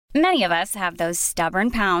Many of us have those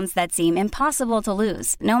stubborn pounds that seem impossible to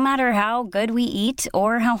lose, no matter how good we eat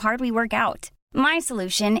or how hard we work out. My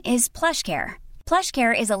solution is PlushCare.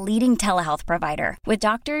 PlushCare is a leading telehealth provider with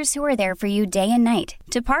doctors who are there for you day and night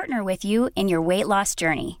to partner with you in your weight loss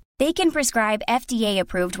journey. They can prescribe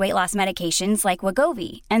FDA-approved weight loss medications like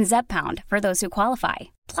Wegovy and Zepbound for those who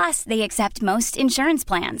qualify. Plus, they accept most insurance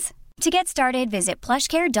plans. To get started, visit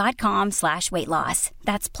plushcare.com/weightloss.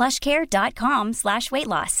 That's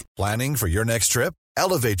plushcare.com/weightloss. Planning for your next trip?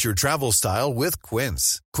 Elevate your travel style with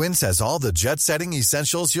Quince. Quince has all the jet-setting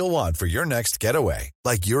essentials you'll want for your next getaway,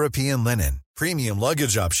 like European linen, premium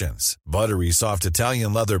luggage options, buttery soft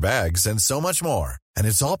Italian leather bags, and so much more. And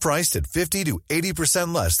it's all priced at 50 to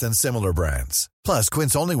 80% less than similar brands. Plus,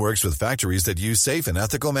 Quince only works with factories that use safe and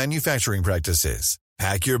ethical manufacturing practices.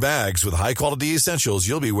 Pack your bags with high-quality essentials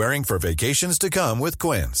you'll be wearing for vacations to come with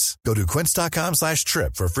Quince. Go to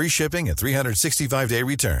quince.com/trip for free shipping and 365-day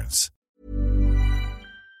returns.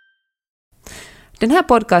 Den här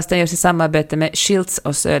podcasten görs i samarbete med Schiltz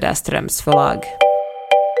och Söderströms förlag.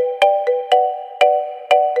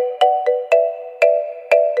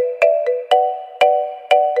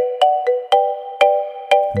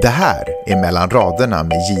 Det här är Mellan raderna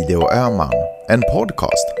med Gide och Öman, en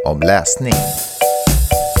podcast om läsning.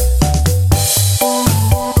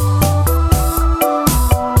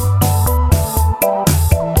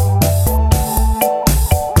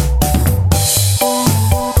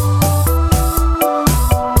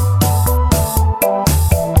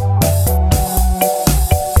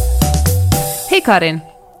 Hej Karin!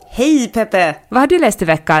 Hej Peppe! Vad har du läst i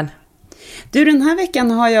veckan? Du, den här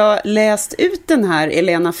veckan har jag läst ut den här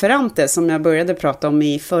Elena Ferrante som jag började prata om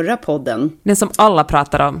i förra podden. Den som alla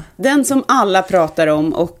pratar om. Den som alla pratar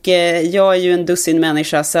om, och jag är ju en dussin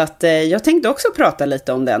människa så att jag tänkte också prata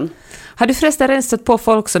lite om den. Har du förresten rensat på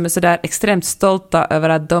folk som är sådär extremt stolta över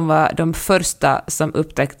att de var de första som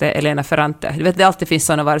upptäckte Elena Ferrante? Du vet, det alltid finns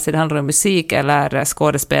sådana, vare sig det handlar om musik eller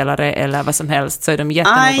skådespelare eller vad som helst, så är de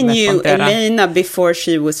jättenoga I med knew att poängtera. Elena before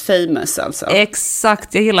she was famous alltså.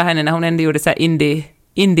 Exakt, jag gillar henne när hon ändå gjorde så här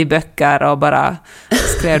indie-böcker och bara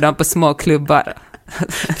skrev dem på små klubbar.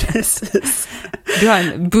 Precis. Du har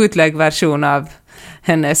en bootleg-version av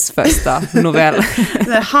hennes första novell.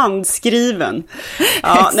 Handskriven.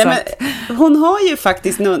 Ja, nej, men hon har ju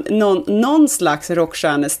faktiskt någon slags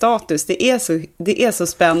rockstjärnestatus. Det är så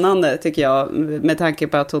spännande tycker jag, med tanke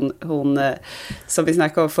på att hon som vi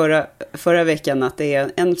snackade om förra veckan, att det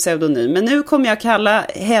är en pseudonym. Men nu kommer jag kalla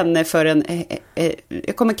henne för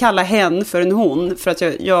en hon, för att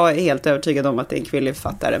jag är helt övertygad om att det är en kvinnlig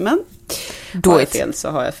författare. Men har jag fel så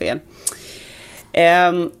har jag fel.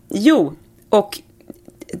 Och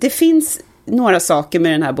det finns några saker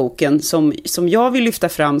med den här boken som jag vill lyfta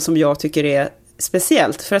fram, som jag tycker är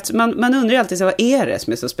speciellt. För att man undrar alltid så, vad är det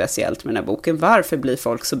som är så speciellt med den här boken? Varför blir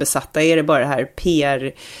folk så besatta? Är det bara det här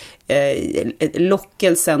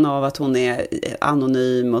lockelsen av att hon är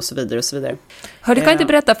anonym och så vidare och så vidare? Hör, du kan inte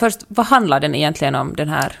berätta först, vad handlar den egentligen om, den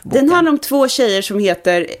här boken? Den handlar om två tjejer som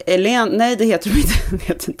heter Elena, nej det heter de inte, de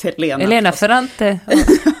heter inte Elena. Elena Ferrante.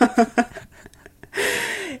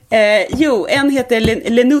 En heter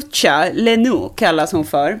Lenu kallas hon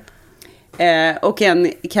för. Och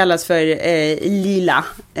en kallas för Lila,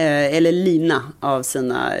 eller Lina av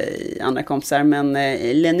sina andra kompisar. Men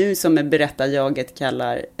Lenu, som är berättarjaget,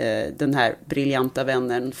 kallar den här briljanta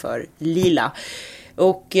vännen för Lila.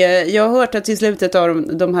 Och jag har hört att i slutet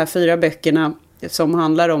av de här 4 böckerna som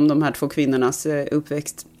handlar om de här 2 kvinnornas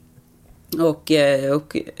uppväxt och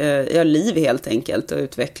liv helt enkelt och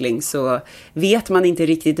utveckling, så vet man inte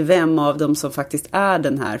riktigt vem av dem som faktiskt är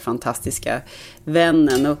den här fantastiska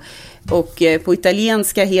vännen. Och på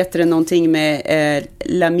italienska heter det någonting med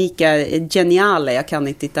l'amica geniale. Jag kan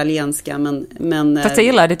inte italienska, men fast jag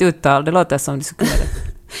gillar ditt uttal, det låter som du skulle kunna det.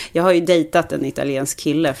 Jag har ju dejtat en italiensk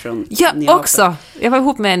kille från Neapel. Också. Jag var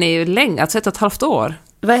ihop med henne ju länge, alltså 1,5 år.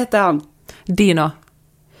 Vad heter han? Dino.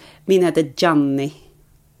 Min heter Gianni.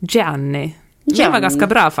 Min var ganska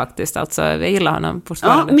bra faktiskt, alltså jag gillar honom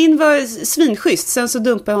fortfarande. Ja, min var svinschysst. Sen så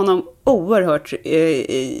dumpade jag honom oerhört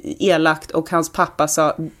elakt, och hans pappa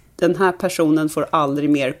sa, den här personen får aldrig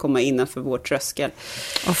mer komma innanför vår tröskel.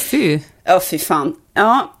 Fy fan.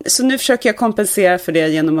 Ja, så nu försöker jag kompensera för det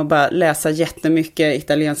genom att bara läsa jättemycket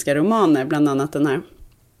italienska romaner, bland annat den här.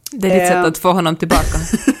 Det är ditt sätt att få honom tillbaka.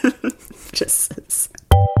 Precis.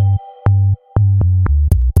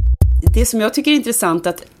 Det som jag tycker är intressant,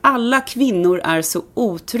 att alla kvinnor är så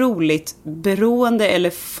otroligt beroende eller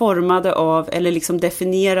formade av, eller liksom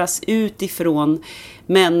definieras utifrån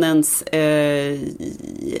männens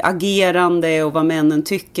agerande och vad männen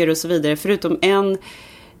tycker och så vidare. Förutom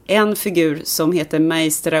en figur som heter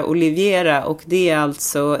Maestra Oliviera, och det är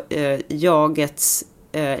alltså jagets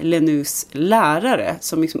Lenus lärare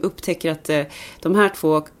som liksom upptäcker att de här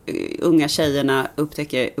två unga tjejerna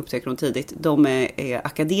upptäcker de tidigt. De är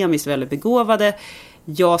akademiskt väldigt begåvade.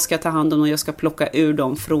 Jag ska ta hand om dem, jag ska plocka ur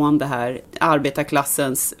dem från det här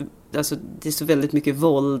arbetarklassens, alltså det är så väldigt mycket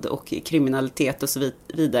våld och kriminalitet och så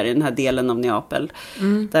vidare i den här delen av Neapel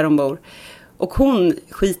där de bor. Och hon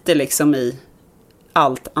skiter liksom i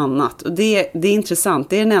allt annat. Och det är intressant.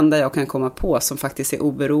 Det är den enda jag kan komma på som faktiskt är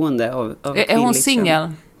oberoende av är hon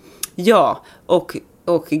singel? Ja, och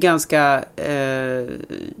ganska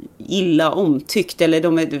illa omtyckt.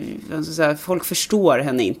 Eller folk förstår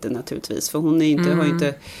henne inte naturligtvis. För hon är inte, har ju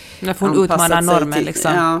inte hon utmanar normen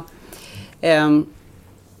liksom. Ja.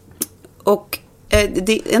 Och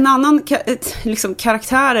det, en annan liksom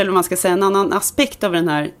karaktär, eller man ska säga, en annan aspekt av den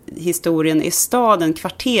här historien är staden,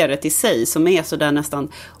 kvarteret i sig, som är så där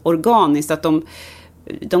nästan organiskt, att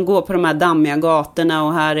de går på de här dammiga gatorna,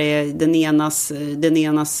 och här är den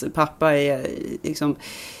enas pappa är liksom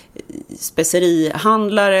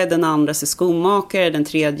specerihandlare, den andra är skomakare, den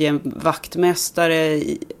tredje vaktmästare,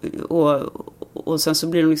 och sen så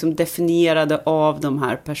blir de liksom definierade av de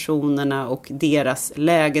här personerna och deras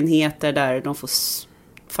lägenheter där de får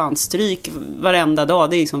fan stryk varenda dag.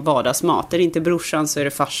 Det är liksom vardagsmat. Är det inte brorsan så är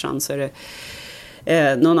det farsan, så är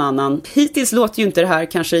det någon annan. Hittills låter ju inte det här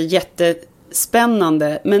kanske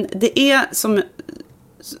jättespännande, men det är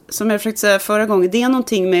som jag försökte säga förra gången, det är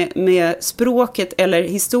någonting med språket eller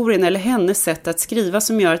historien eller hennes sätt att skriva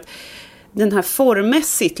som gör att den här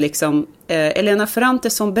formmässigt liksom, Elena Ferrante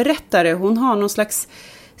som berättare, hon har någon slags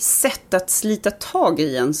sätt att slita tag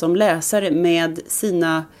i en som läsare med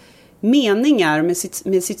sina meningar,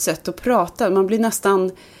 med sitt sätt att prata. Man blir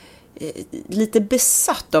nästan lite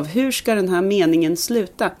besatt av hur ska den här meningen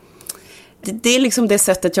sluta. Det är liksom det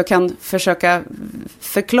sättet jag kan försöka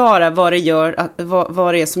förklara vad det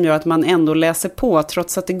är som gör att man ändå läser på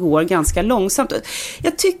trots att det går ganska långsamt.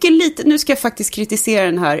 Jag tycker lite, nu ska jag faktiskt kritisera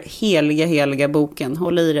den här heliga boken,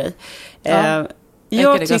 håll i dig. Ja, jag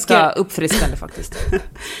tycker det är ganska uppfriskande faktiskt.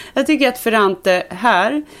 Jag tycker att Ferrante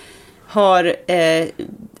här har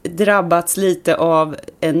drabbats lite av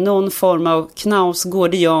någon form av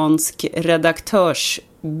knausgårdiansk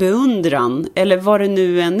redaktörsbeundran, eller vad det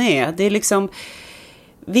nu än är. Det är liksom,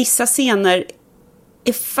 vissa scener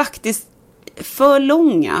är faktiskt för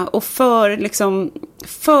långa och för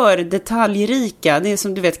detaljrika. Det är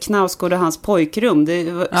som du vet, Knausgård och hans pojkrum.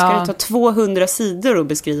 Ska det ta 200 sidor att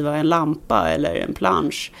beskriva en lampa eller en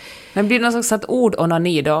plansch? Men blir det någon slags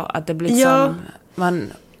ordonani då? Att det blir liksom,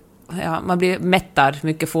 man blir mättad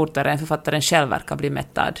mycket fortare än författaren själv verkar bli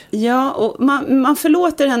mättad. Ja, och man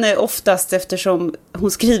förlåter henne oftast eftersom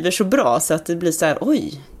hon skriver så bra så att det blir så här,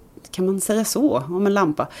 oj, kan man säga så om en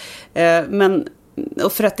lampa?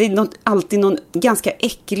 Och för att det är alltid någon ganska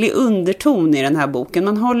äcklig underton i den här boken.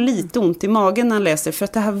 Man har lite ont i magen när man läser, för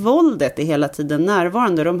att det här våldet är hela tiden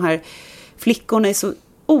närvarande. De här flickorna är så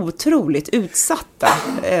otroligt utsatta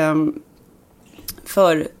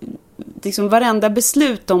för liksom varenda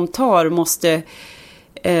beslut de tar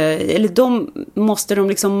måste de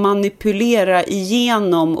liksom manipulera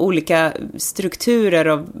igenom olika strukturer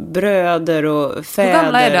av bröder och fäder. Hur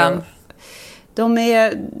gamla är de?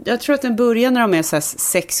 Jag tror att den börjar när de är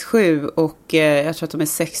 6-7 och jag tror att de är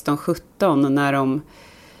 16-17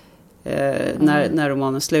 när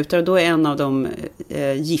romanen slutar. Och då är en av dem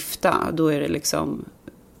gifta. Då är det liksom,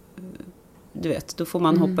 du vet, då får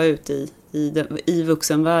man hoppa ut i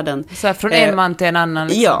vuxenvärlden. Så här, från en man till en annan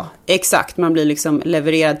liksom. Ja, exakt. Man blir liksom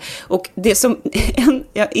levererad. Och det som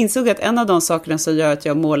jag insåg att en av de sakerna som gör att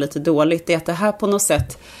jag mår lite dåligt är att det här på något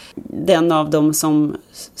sätt, den av dem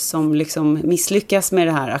som liksom misslyckas med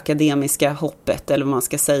det här akademiska hoppet, eller vad man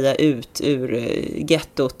ska säga, ut ur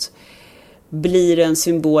gettot, blir en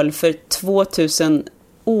symbol för 2000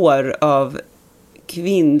 år av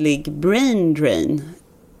kvinnlig brain drain.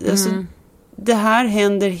 Alltså, det här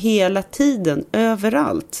händer hela tiden,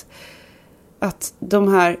 överallt. Att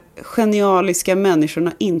de här genialiska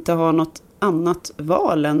människorna inte har något annat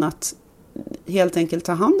val än att helt enkelt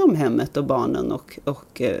ta hand om hemmet och barnen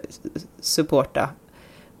och supporta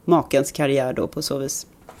makens karriär då på så vis.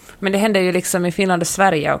 Men det händer ju liksom i Finland och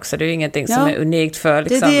Sverige också. Det är ju ingenting som är unikt för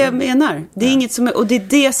liksom. Det är det jag menar. Det är inget som är, och det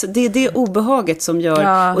är det obehaget som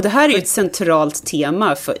gör, och det här är ju ett centralt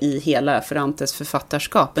tema i hela Ferrantes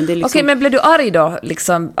författarskap. Men det är liksom... Okej, men blev du arg då?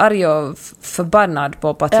 Liksom arg och förbannad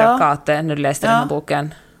på patriarkatet när du läste den här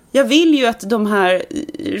boken? Jag vill ju att de här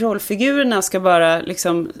rollfigurerna ska bara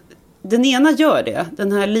liksom, den ena gör det,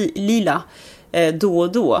 den här Lila då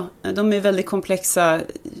och då. De är väldigt komplexa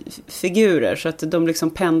figurer så att de liksom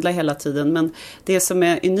pendlar hela tiden. Men det som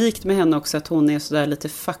är unikt med henne också är att hon är sådär lite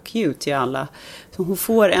fuck you till alla. Så hon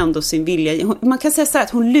får ändå sin vilja. Man kan säga så här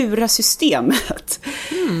att hon lurar systemet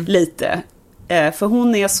lite. För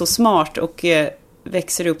hon är så smart och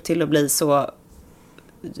växer upp till att bli så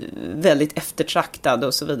väldigt eftertraktad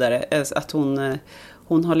och så vidare. Att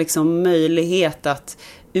hon har liksom möjlighet att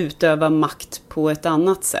utöva makt på ett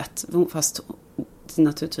annat sätt. Fast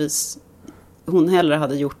naturligtvis hon hellre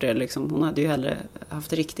hade gjort det. Liksom. Hon hade ju hellre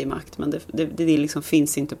haft riktig makt. Men det liksom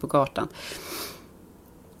finns inte på kartan.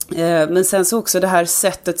 Men sen så också det här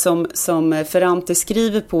sättet som Ferrante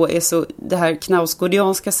skriver på är så, det här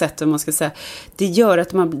knausgårdianska sättet man ska säga, det gör att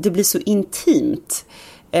det blir så intimt.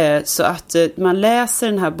 Så att man läser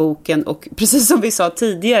den här boken och precis som vi sa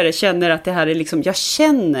tidigare känner att det här är liksom, jag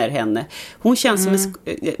känner henne. Hon känns som en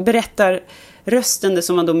berättarrösten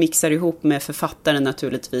som man då mixar ihop med författaren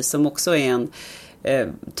naturligtvis, som också är en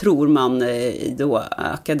tror man då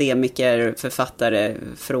akademiker, författare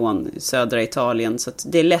från södra Italien. Så att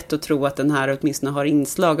det är lätt att tro att den här åtminstone har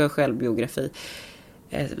inslag av självbiografi.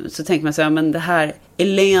 Så tänker man så här, men det här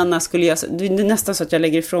Elena skulle göra, det är nästan så att jag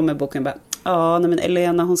lägger ifrån mig boken och bara, nej men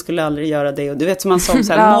Elena hon skulle aldrig göra det. Och du vet som man sa om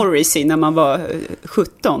så här Morrissey när man var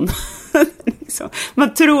 17. Liksom.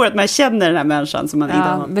 Man tror att man känner den här människan som man inte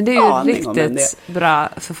har någon. Men det är ju riktigt bra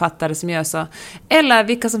författare som gör så. Eller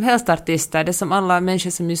vilka som helst artister, det är som alla människor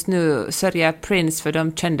som just nu sörjer Prince för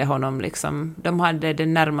de kände honom liksom. De hade det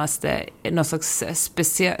närmaste någon slags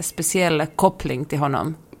speciell koppling till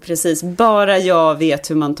honom. Precis, bara jag vet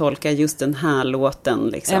hur man tolkar just den här låten.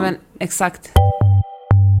 Liksom. Ja, men exakt.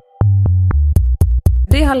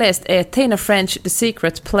 Det jag har läst är Tana French, The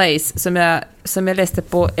Secret Place, som jag läste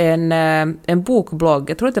på en bokblogg.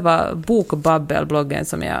 Jag tror att det var Bokbabbel-bloggen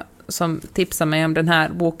som tipsade mig om den här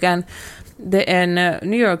boken. Det är en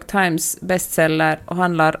New York Times bestseller och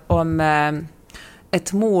handlar om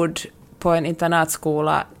ett mord på en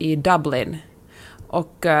internatskola i Dublin.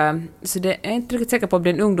 Och så det är inte riktigt säker på att det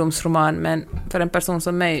blir en ungdomsroman, men för en person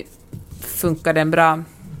som mig funkar den bra.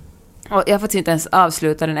 Och jag har faktiskt inte ens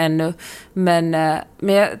avslutat den ännu, men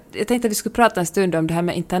jag tänkte att vi skulle prata en stund om det här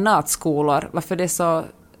med internatskolor, varför det är så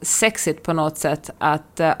sexigt på något sätt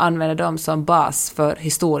att använda dem som bas för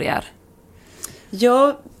historier.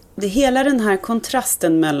 Ja, hela den här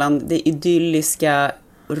kontrasten mellan det idylliska,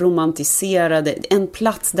 romantiserade, en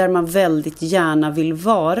plats där man väldigt gärna vill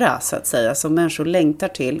vara så att säga, som människor längtar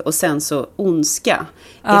till, och sen så ondska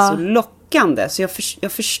är så lockande, så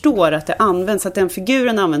jag förstår att det används, att den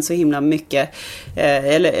figuren används så himla mycket,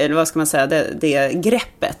 eller vad ska man säga, det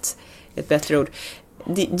greppet, ett bättre ord.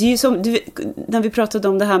 Det är ju som när vi pratade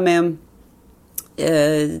om det här med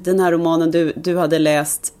den här romanen du hade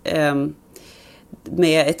läst,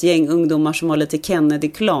 med ett gäng ungdomar som var lite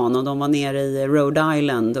Kennedy-klan och de var nere i Rhode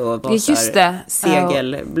Island och var så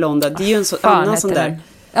segelblonda. Det är ju en annan sån där.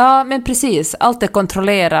 Ja, men precis. Allt är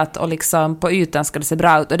kontrollerat och liksom på ytan ska det se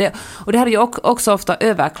bra ut. Och det här är ju också ofta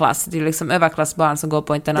överklass. Det är liksom överklassbarn som går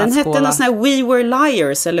på internatskola. Den hette någon sån här We Were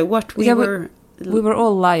Liars eller What We Were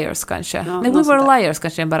All Liars kanske. Ja, nej, We Were Liars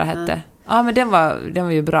kanske den bara hette. Ja, men den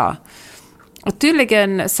var ju bra. Och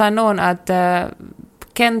tydligen sa någon att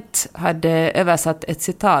Kent hade översatt ett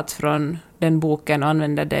citat från den boken och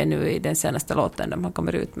använde det nu i den senaste låten de har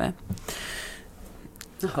kommit ut med.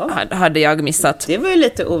 Jaha. Hade jag missat. Det var ju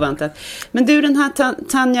lite oväntat. Men du, den här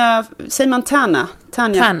Tanja, säger man Tana?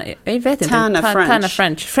 Tana, jag vet inte. Tana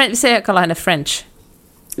French. Vi kallar henne French.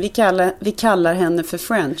 Vi kallar henne för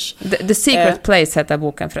French. The Secret Place heter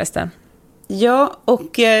boken förresten. Ja,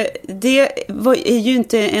 och det är ju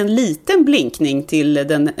inte en liten blinkning till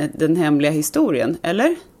den hemliga historien,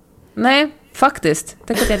 eller? Nej, faktiskt.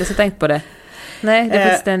 Tänk att jag inte så tänkt på det. Nej, det är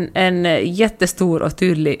faktiskt en jättestor och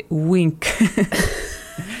tydlig wink.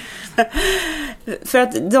 För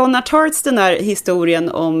att Donna Tartts, den här historien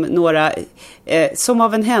om några som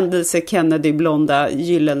av en händelse Kennedy-blonda,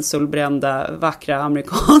 gyllensolbrända, vackra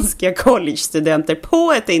amerikanska college-studenter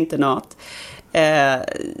på ett internat,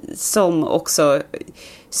 som också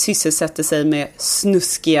sysselsätter sig med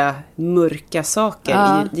snuskiga, mörka saker.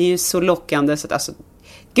 Ja. Det är ju så lockande så att, alltså,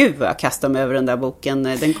 gud vad jag kastar mig över den där boken.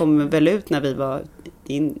 Den kom väl ut när vi var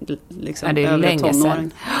liksom, det är över länge tonåren.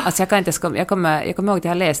 sedan. Alltså jag kommer ihåg att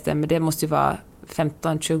jag läste den, men det måste ju vara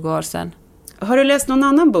 15-20 år sedan. Har du läst någon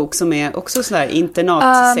annan bok som är också sån här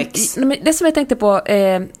internatsex? Det som jag tänkte på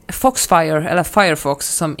är Foxfire, eller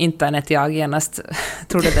Firefox som internet jag genast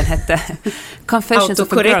trodde den hette. Confessions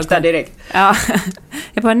of a Girl. Direkt. Ja,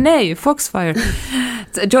 jag bara nej, Foxfire.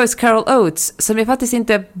 Joyce Carol Oates, som jag faktiskt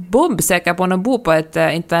inte är bombsäker på om de bor på ett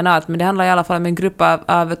internat, men det handlar i alla fall om en grupp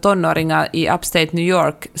av tonåringar i upstate New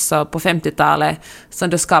York så på 50-talet som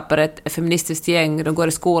då skapar ett feministiskt gäng. De går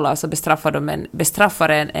i skola och så bestraffar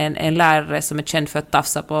en lärare som är känd för att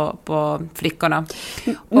tafsa på flickorna.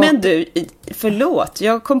 Men du, förlåt,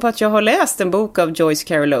 jag kom på att jag har läst en bok av Joyce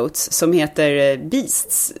Carol Oates som heter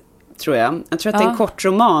Beasts, tror jag. Jag tror att det är en kort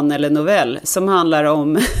roman eller novell som handlar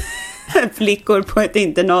om flickor på ett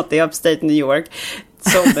internat i upstate New York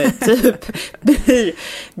som typ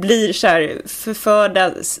blir så här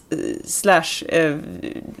förförda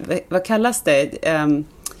 / vad kallas det?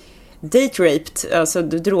 Date raped, alltså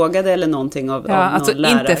du drogade eller någonting av någon alltså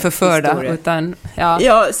inte förförda historia. Utan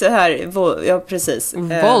ja så här, ja precis.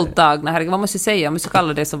 Våldtagna, herregud, vad måste jag säga? Jag måste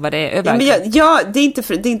kalla det som vad det är. Det är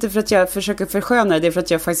inte för att jag försöker försköna det är för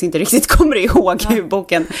att jag faktiskt inte riktigt kommer ihåg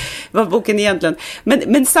vad boken egentligen.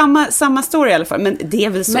 Men samma story i alla fall. Men det är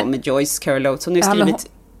väl så med Joyce Carol Oates.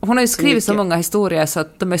 Hon har ju skrivit så många historier så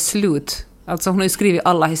att de är slut. Alltså hon har ju skrivit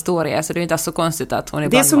alla historier så det är inte så konstigt att hon är.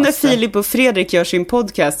 Det är som när Filip och Fredrik gör sin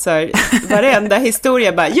podcast så här, varenda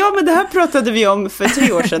historia bara, ja men det här pratade vi om för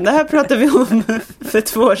 3 år sedan, det här pratade vi om för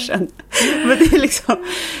 2 år sedan. Men det är liksom,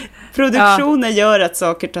 produktionen gör att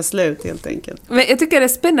saker tar slut helt enkelt. Men jag tycker det är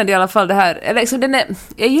spännande i alla fall det här. Eller liksom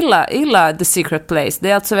jag gillar The Secret Place.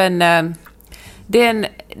 Det är alltså det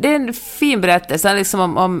är en fin berättelse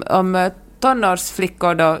liksom om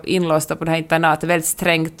tonårsflickor då inlåsta på det här internatet, väldigt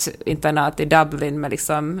strängt internat i Dublin med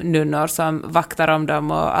liksom nunnor som vaktar om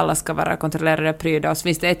dem och alla ska vara kontrollerade pryda. Och så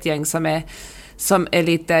finns det ett gäng som är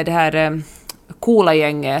lite det här coola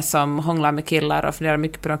gänget som hånglar med killar och funderar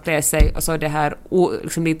mycket på att klä sig, och så det här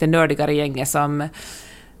liksom lite nördigare gänget som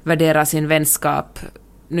värderar sin vänskap.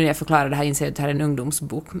 Nu när jag förklarar det här inser jag att det här är en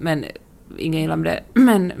ungdomsbok, men ingen gillar det,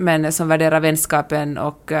 men som värderar vänskapen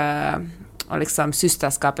och liksom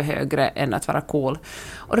systerskapet högre än att vara cool.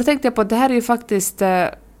 Och då tänkte jag på att det här är ju faktiskt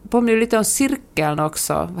påminner lite om Cirkeln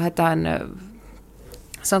också. Vad heter han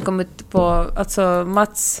som kom ut på, alltså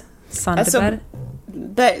Mats Sandberg?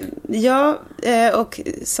 Och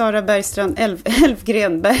Sara Bergstrand,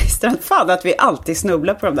 Elfgren Bergstrand. Fan att vi alltid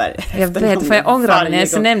snubblar på de där. Jag vet, för jag ångrar mig när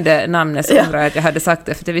jag nämnde namnet så ångrar jag att jag hade sagt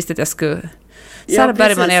det, för jag visste att jag skulle. Sara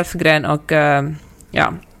Bergman, Elfgren och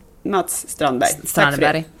Mats Strandberg.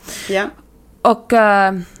 Strandberg. Ja. Och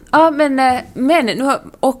men nu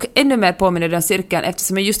och ännu mer påminner den cirkeln,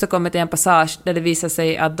 eftersom jag just har kommit till en passage där det visar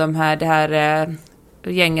sig att det här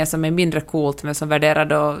gänget som är mindre coolt men som värderar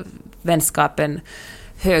då vänskapen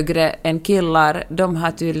högre än killar, de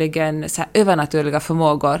har tydligen så här övernaturliga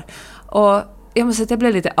förmågor. Och jag måste säga att jag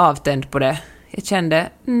blev lite avtänd på det. Jag kände,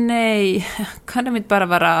 nej, kan de inte bara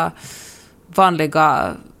vara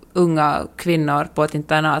vanliga unga kvinnor på ett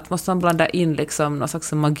internat? Måste man blanda in liksom någon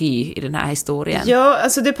slags magi i den här historien? Ja,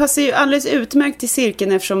 alltså det passar ju alldeles utmärkt till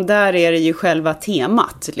cirkeln, eftersom där är det ju själva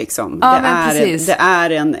temat liksom. Ja, det är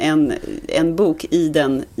en bok i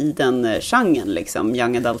den genren liksom,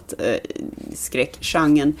 young adult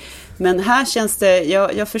skräckgenren. Men här känns det,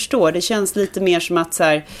 jag förstår, det känns lite mer som att så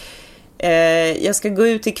här, jag ska gå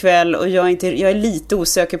ut ikväll och jag är lite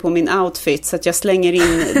osäker på min outfit, så att jag slänger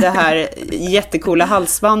in det här jättekola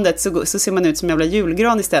halsbandet, så ser man ut som en jävla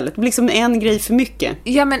julgran istället. Det blir liksom en grej för mycket.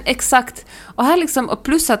 Ja, men exakt. Och här liksom, och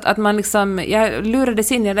plus att man liksom, jag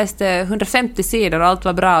lurades in, jag läste 150 sidor och allt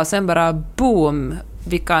var bra, och sen bara boom,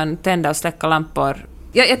 vi kan tända och släcka lampor.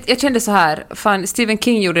 Jag kände så här, fan, Stephen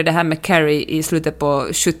King gjorde det här med Carrie i slutet på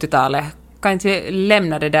 70-talet. Kan inte vi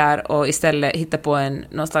lämna det där och istället hitta på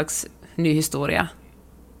någon slags ny historia?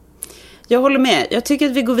 Jag håller med. Jag tycker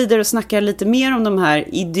att vi går vidare och snackar lite mer om de här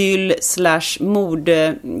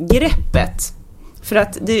idyll/mordgreppet. För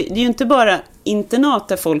att det är ju inte bara internat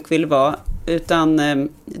där folk vill vara, utan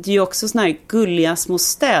det är ju också såna här gulliga små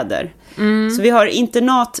städer. Så vi har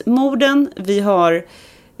internatmorden, vi har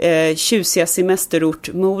tjusiga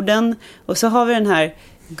semesterortmorden, och så har vi den här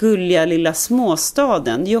gulliga lilla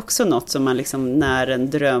småstaden. Det är också något som man liksom när en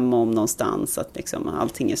dröm om någonstans, att liksom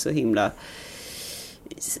allting är så himla,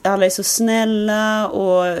 alla är så snälla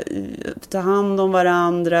och tar hand om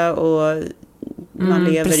varandra, och man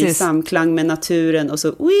lever precis i samklang med naturen, och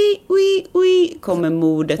så kommer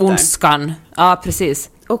mordet där. Ondskan. Ja, precis.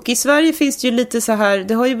 Och i Sverige finns det ju lite så här,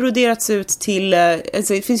 det har ju broderats ut till,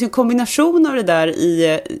 alltså det finns ju en kombination av det där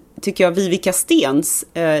i, tycker jag, Vivica Stens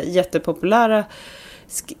jättepopulära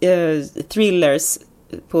thrillers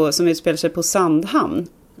som utspelar sig på Sandhamn.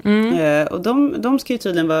 Och de ska ju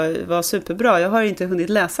tydligen vara superbra. Jag har inte hunnit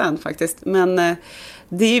läsa än faktiskt, men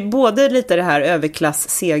det är både lite det här överklass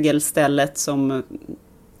segelstället som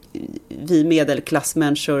vi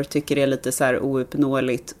medelklassmänniskor tycker är lite så här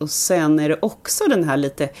ouppnåeligt. Och sen är det också den här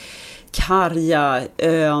lite karga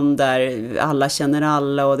ön där alla känner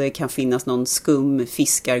alla och det kan finnas någon skum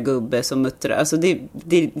fiskargubbe som muttrar. Alltså det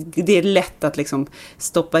är lätt att liksom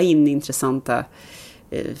stoppa in intressanta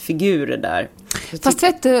figurer där. Fast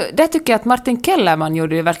vet du, där tycker jag att Martin Kellerman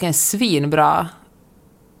gjorde ju verkligen svinbra.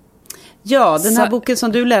 Ja, den här boken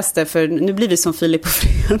som du läste, för nu blir vi som Filip och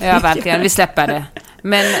Fredrik. Ja, verkligen, vi släpper det.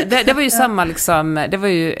 Men det var ju samma liksom, det var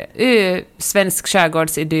ju svensk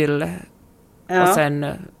skärgårdsidyll och sen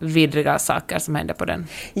vidriga saker som hände på den.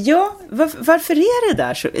 Ja, varför är det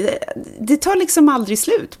där så? Det tar liksom aldrig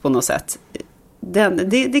slut på något sätt.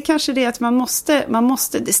 Det kanske är det att man måste...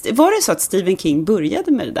 Var det så att Stephen King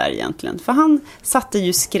började med det där egentligen? För han satte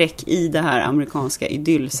ju skräck i det här amerikanska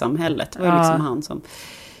idyllsamhället. Det var ju liksom han som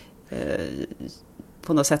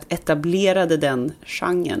på något sätt etablerade den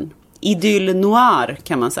genren. Idyll noir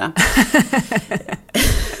kan man säga.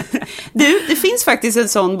 Det finns faktiskt en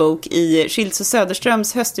sån bok i Schilds och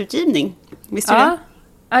Söderströms höstutgivning. Visste du det?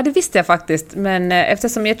 Ja, det visste jag faktiskt. Men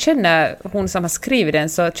eftersom jag känner hon som har skrivit den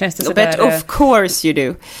så känns det sådär... But of course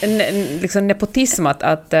you do. Liksom nepotism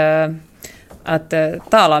att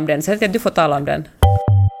tala om den. Så att du får tala om den.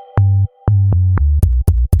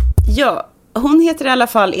 Ja, hon heter i alla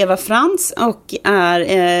fall Eva Frantz och är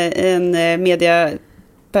en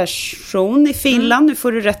mediaperson i Finland. Nu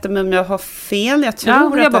får du rätta mig om jag har fel. Jag tror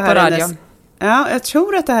hon jobbar på radio. Jag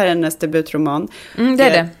tror att det här är hennes debutroman. Det är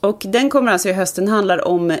det. Och den kommer alltså i hösten, handlar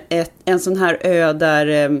om en sån här ö där,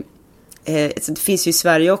 det finns ju i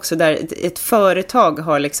Sverige också, där ett företag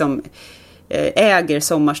har liksom äger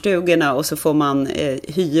sommarstugorna och så får man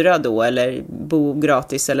hyra då eller bo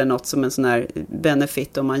gratis eller något som en sån här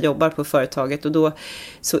benefit om man jobbar på företaget. Och då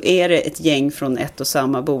så är det ett gäng från ett och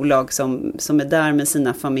samma bolag som är där med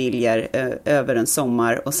sina familjer över en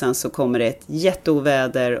sommar, och sen så kommer det ett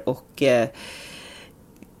jätteoväder och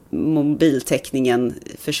mobiltäckningen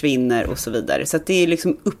försvinner och så vidare. Så att det är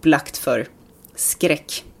liksom upplagt för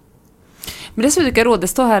skräck. Men det som jag tycker är roligt, det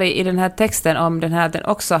står här i den här texten om den här, den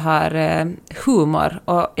också har humor.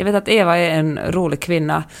 Och jag vet att Eva är en rolig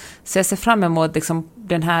kvinna, så jag ser fram emot liksom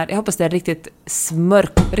den här, jag hoppas det är riktigt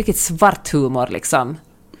svart humor liksom.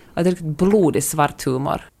 Att det är riktigt blodig svart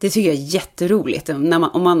humor. Det tycker jag är jätteroligt.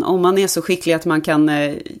 Om man är så skicklig att man kan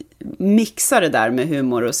mixa det där med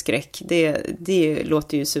humor och skräck. Det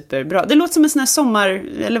låter ju superbra. Det låter som en sån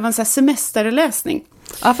här semesterläsning.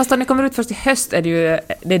 Ja, fast om det kommer ut först i höst är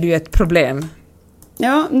det ju ett problem.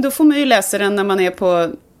 Ja, då får man ju läsa den när man är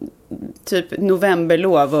på typ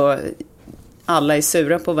novemberlov och alla är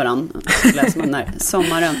sura på varandra. Så läser man när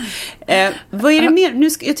sommaren. Vad är det mer?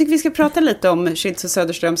 Jag tycker vi ska prata lite om Schilds och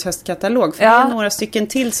Söderströms höstkatalog. För det är några stycken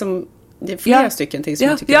till som... Det är flera stycken till som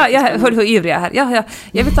jag tycker jag hör hur ivrig jag är här. Ja.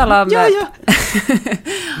 Jag vill tala om,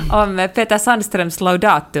 om Peter Sandströms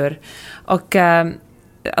Laudatur. Och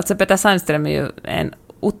alltså Peter Sandström är ju en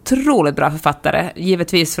otroligt bra författare.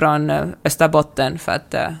 Givetvis från Österbotten, för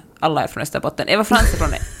att alla är från Österbotten. Eva Frantz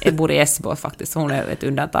bor i Esbo faktiskt, hon är ett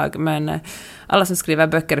undantag. Men alla som skriver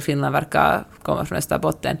böcker i Finland verkar komma från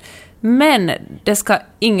Österbotten. Men det ska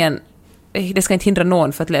inte hindra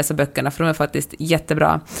någon för att läsa böckerna, för de är faktiskt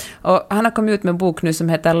jättebra. Och han har kommit ut med en bok nu som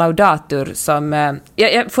heter Laudatur, som...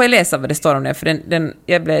 får jag läsa vad det står om det? För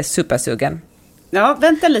jag blev supersugen. Ja,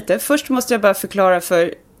 vänta lite. Först måste jag bara förklara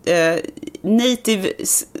för native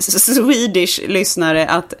Swedish lyssnare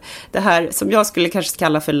att det här som jag skulle kanske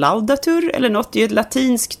kalla för laudatur eller något, det är ju ett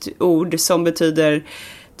latinskt ord som betyder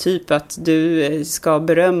typ att du ska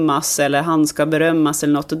berömmas eller han ska berömmas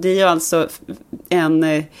eller något. Och det är ju alltså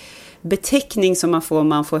en beteckning som man får om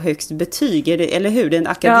man får högst betyg, eller hur? Det är en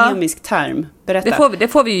akademisk term. Berätta. Det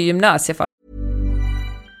får vi i gymnasiet för.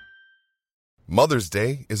 Mother's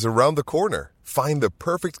Day is around the corner. Find the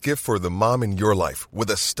perfect gift for the mom in your life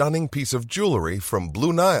with a stunning piece of jewelry from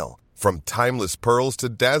Blue Nile. From timeless pearls to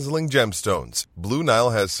dazzling gemstones, Blue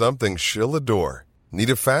Nile has something she'll adore. Need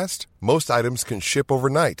it fast? Most items can ship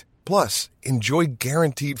overnight. Plus, enjoy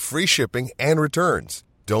guaranteed free shipping and returns.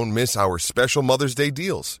 Don't miss our special Mother's Day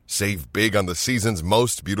deals. Save big on the season's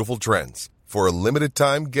most beautiful trends. For a limited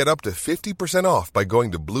time, get up to 50% off by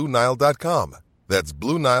going to BlueNile.com. That's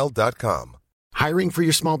BlueNile.com. Hiring for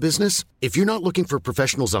your small business? If you're not looking for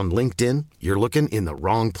professionals on LinkedIn, you're looking in the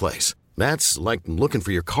wrong place. That's like looking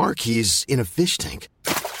for your car keys in a fish tank.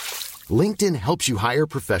 LinkedIn helps you hire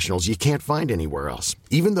professionals you can't find anywhere else,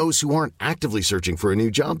 even those who aren't actively searching for a new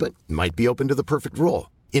job but might be open to the perfect role.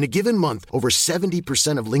 In a given month, over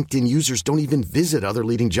 70% of LinkedIn users don't even visit other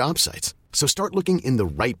leading job sites. So start looking in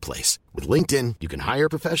the right place. With LinkedIn, you can hire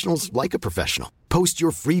professionals like a professional. Post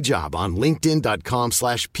your free job on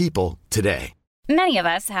linkedin.com/people today. Many of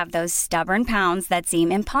us have those stubborn pounds that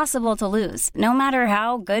seem impossible to lose, no matter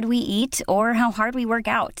how good we eat or how hard we work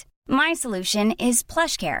out. My solution is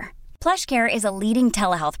PlushCare. PlushCare is a leading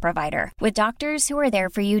telehealth provider with doctors who are there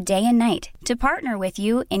for you day and night to partner with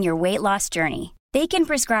you in your weight loss journey. They can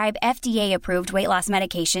prescribe FDA-approved weight loss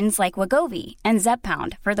medications like Wegovy and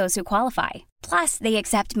Zepbound for those who qualify. Plus, they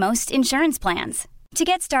accept most insurance plans. To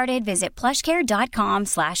get started, visit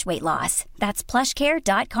plushcare.com/weightloss. That's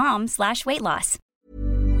plushcare.com/weightloss.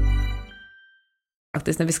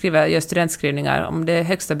 Faktiskt när vi gör studentskrivningar, om det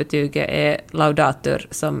högsta betyget är laudator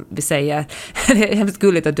som vi säger, det är hemskt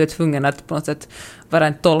gulligt att du är tvungen att på något sätt vara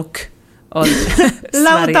en tolk.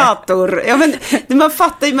 Laudator. Ja, men man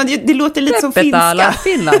fattar ju, det låter lite som finska. Betalar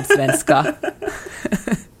finlandssvenska.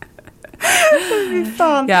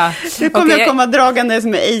 Fan. Ja. Nu kommer jag komma dragande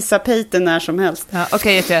med Asa Peter när som helst. Ja,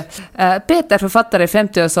 okej. Peter, författare i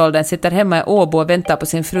 50-årsåldern, sitter hemma i Åbo och väntar på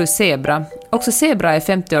sin fru Zebra. Också Zebra är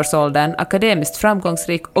 50-årsåldern, akademiskt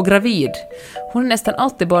framgångsrik och gravid. Hon är nästan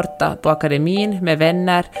alltid borta på akademin med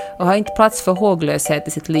vänner och har inte plats för håglöshet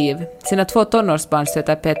i sitt liv. Sina 2 tonårsbarn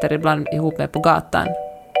stöter Peter ibland ihop med på gatan.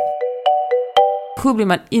 Hur blir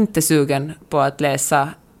man inte sugen på att läsa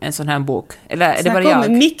en sån här bok? Eller är det bara jag?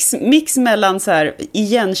 Mix mellan så här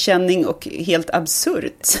igenkänning och helt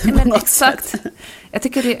absurt. Men exakt. Jag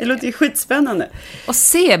tycker det låter ju skitspännande. Och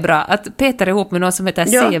Zebra, att Peter är ihop med någon som heter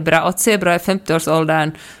Zebra, och att Zebra är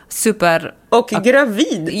 50-årsåldern, super... Och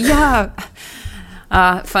gravid. Ja.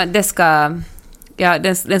 Fan, det ska... Ja,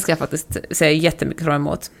 den ska jag faktiskt säga jättemycket fram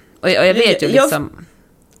emot. Och jag vet ju liksom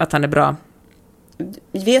att han är bra.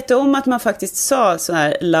 Vet du om att man faktiskt sa så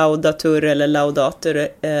här laudator eller laudator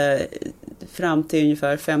fram till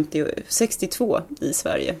ungefär 62 i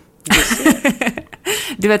Sverige?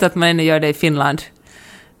 Du vet att man gör det i Finland.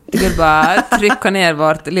 Du vill bara trycka ner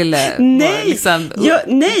vårt lilla... Nej, liksom...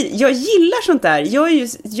 jag gillar sånt där. Jag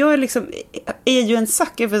är ju en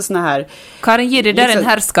sucker för såna här... Karin, ger det där en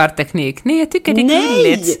härskarteknik? Nej, jag tycker det är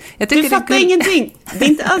gulligt. Du fattar ingenting. Det är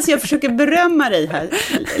inte alls jag försöker berömma dig här.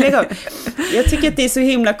 Jag tycker att det är så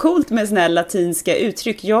himla coolt med såna här latinska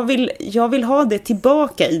uttryck. Jag vill ha det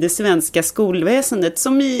tillbaka i det svenska skolväsendet.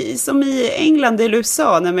 Som i England eller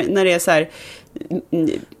USA när det är så här...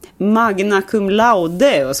 magna cum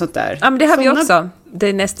laude och sånt där. Ja, men det har vi också. Det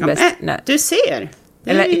är näst bäst. Du ser.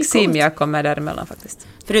 Eller eximia kommer däremellan faktiskt.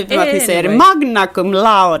 Förutom att ni säger magna cum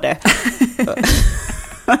laude.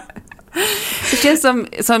 Det känns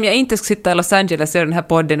som jag inte ska sitta i Los Angeles och göra den här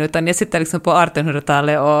podden, utan jag sitter liksom på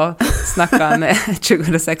 1800-talet och snackar med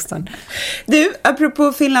 2016. Du,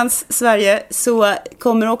 apropå Finlands Sverige, så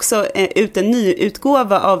kommer också ut en ny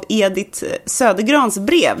utgåva av Edith Södergrans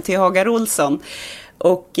brev till Hagar Olsson.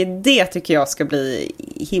 Och det tycker jag ska bli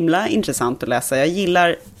himla intressant att läsa. Jag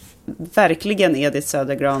gillar verkligen Edith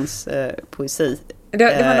Södergrans poesi.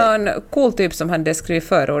 Det var någon cool typ som hade skrivit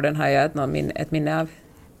förorden, har jag ett minne av.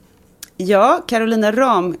 Ja, Carolina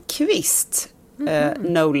Ramqvist,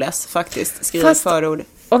 no less faktiskt, skriver förord.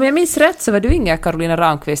 Om jag minns rätt så var du inga Carolina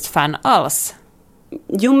Ramqvist-fan alls.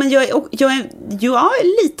 Jo, men jag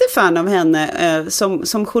är lite fan av henne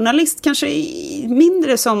som journalist, kanske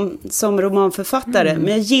mindre som romanförfattare. Men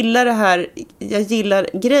jag gillar det här, jag gillar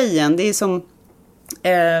grejen. Det är som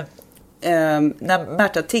när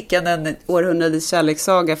Märta Tikkanen, århundradets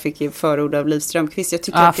kärlekssaga, fick förord av Liv Strömquist. Jag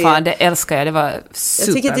tycker att det älskar jag, det var superbra.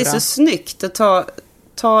 Jag tycker att det är så snyggt att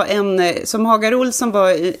ta en, som Hagar Olsson var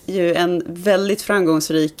ju en väldigt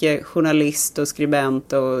framgångsrik journalist och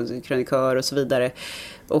skribent och krönikör och så vidare.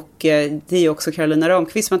 Och det är ju också Carolina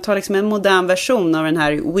Ramqvist. Man tar liksom en modern version av den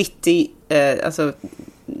här witty, alltså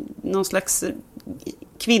någon slags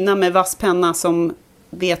kvinna med vass penna som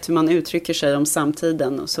vet hur man uttrycker sig om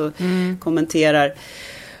samtiden. Och så kommenterar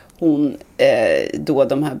hon då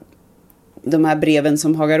de här breven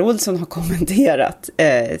som Hagar Olsson har kommenterat,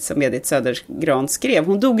 som Edith Södergran skrev.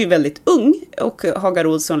 Hon dog ju väldigt ung och Hagar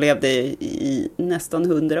Olsson levde i nästan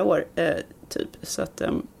 100 år typ. Så att,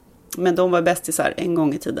 men de var bästisar en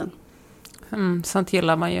gång i tiden. Sånt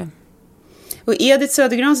gillar man ju. Och Edith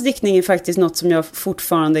Södergrans diktning är faktiskt något som jag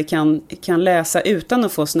fortfarande kan läsa utan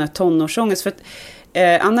att få sån här tonårsångest. För att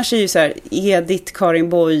annars är ju så här Edith, Karin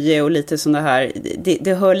Boye och lite sådana här,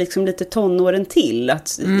 det hör liksom lite tonåren till,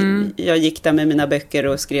 att jag gick där med mina böcker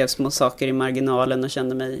och skrev små saker i marginalen och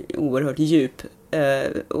kände mig oerhört djup,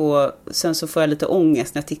 och sen så får jag lite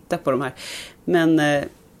ångest när jag tittar på de här, men nej,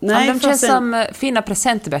 de känns som fina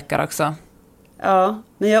presentböcker också. Ja,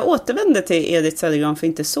 men jag återvände till Edith Södergran för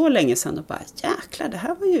inte så länge sedan och bara, jäklar, det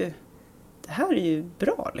här var ju det här är ju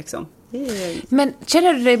bra liksom. Men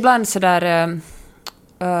känner du dig ibland sådär,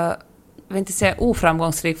 jag vill inte säga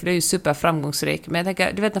oframgångsrik, för det är ju superframgångsrik, men jag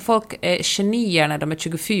tänker, du vet när folk är genier när de är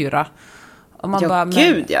 24, och man bara,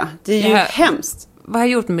 gud ja, det är ju hemskt. Vad har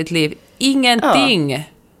jag gjort med mitt liv? Ingenting. Ja,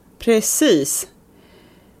 precis.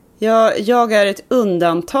 Jag är ett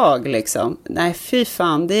undantag liksom. Nej, fy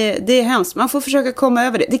fan, det är hemskt. Man får försöka komma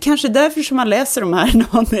över det. Det är kanske därför som man läser de här när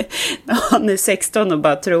man är 16 och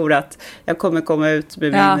bara tror att jag kommer komma ut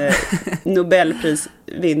med min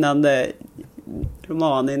Nobelprisvinnande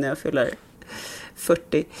roman innan jag fyller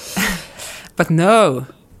 40.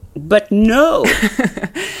 But no.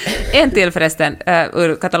 En till förresten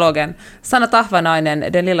ur katalogen. Sanna Tahvanainen,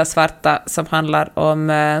 Den lilla svarta, som handlar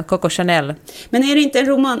om Coco Chanel. Men är det inte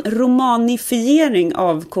en romanifiering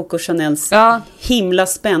av Coco Chanels himla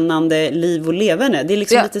spännande liv och leverne? Det är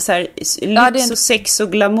liksom lite så här lyx och sex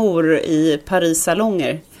och glamour i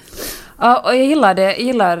Paris-salonger. Ja, och jag gillar det.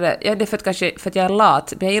 Det är för att jag är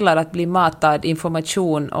lat, men jag gillar att bli matad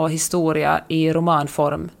information och historia i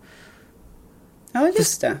romanform. Ja,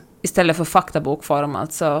 just det. Istället för faktabokform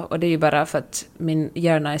alltså. Och det är ju bara för att min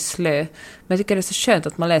hjärna är slö. Men jag tycker det är så skönt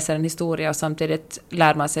att man läser en historia och samtidigt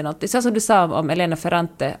lär man sig något. Det är så som du sa om Elena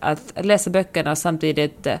Ferrante, att läsa böckerna och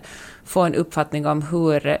samtidigt få en uppfattning om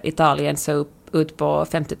hur Italien såg ut på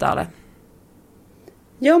 50-talet.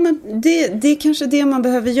 Ja, men det är kanske det man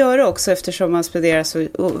behöver göra också, eftersom man spenderar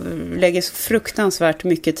och lägger så fruktansvärt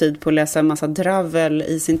mycket tid på att läsa en massa dravel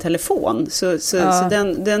i sin telefon. Så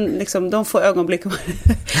den liksom, de får ögonblick och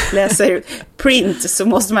läser print, så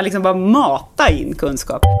måste man liksom bara mata in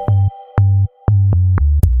kunskap.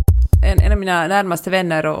 En av mina närmaste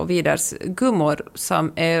vänner och Vidars gummor,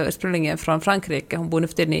 som är ursprungligen från Frankrike, hon bor nu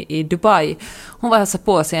för tiden i Dubai. Hon var hälsa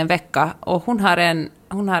på sig en vecka, och hon har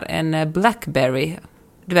en BlackBerry.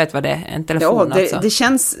 Du vet vad det är, en telefon alltså. Det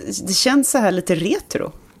känns så här lite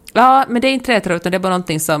retro. Ja, men det är inte retro, utan det är bara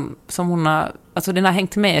någonting som hon har, alltså den har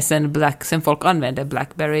hängt med sen folk använde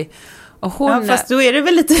BlackBerry. Och hon, fast då är det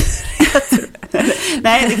väl lite retro.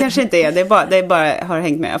 Nej, det kanske inte är. Det är bara har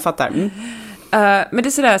hängt med, jag fattar. Men det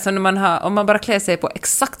är sådär som när om man bara klär sig på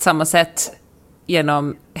exakt samma sätt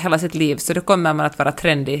genom hela sitt liv, så då kommer man att vara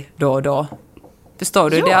trendig då och då. Förstår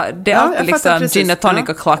du? Det är alltid liksom gin och tonic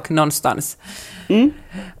och klack någonstans. Mm.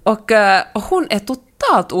 Och hon är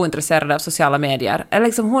totalt ointresserad av sociala medier. Eller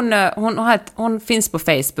liksom hon finns på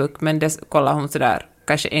Facebook, men det kollar hon sådär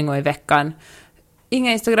kanske en gång i veckan.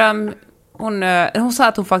 Inga Instagram. Hon sa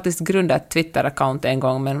att hon faktiskt grundade ett Twitter-account en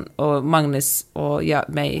gång, och Magnus och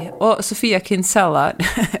mig och Sofia Kinsella,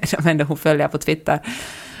 de enda hon följer på Twitter.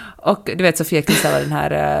 Och du vet Sofia Kinsella, den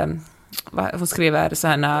här hon skriver så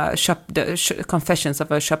här Confessions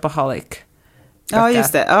of a Shopaholic. Ja,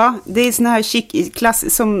 just det. Ja, det är såna här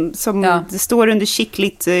klass som det står under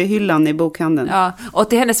chickligt hyllan i bokhandeln. Ja, och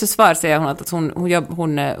till hennes försvar säger hon att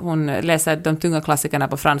hon läser de tunga klassikerna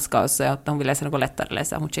på franska, och så att hon vill läsa något lättare,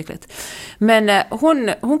 läser hon chickligt. Men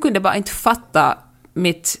hon kunde bara inte fatta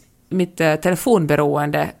mitt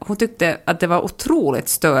telefonberoende. Hon tyckte att det var otroligt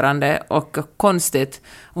störande och konstigt.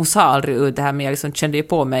 Hon sa aldrig ut det här, men jag liksom kände ju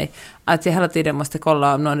på mig att jag hela tiden måste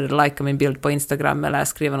kolla om någon likar min bild på Instagram eller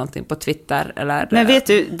skriva någonting på Twitter. Eller, men vet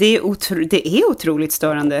du, det är otroligt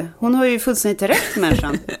störande. Hon har ju fullständigt rätt,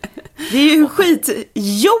 människan. Det är ju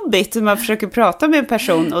skitjobbigt när man försöker prata med en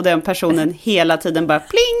person och den personen hela tiden bara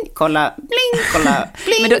pling, kolla,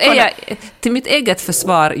 pling. Men då är jag, till mitt eget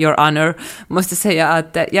försvar, your honor, måste säga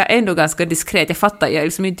att jag är ändå ganska diskret. Jag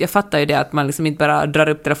fattar ju det att man liksom inte bara drar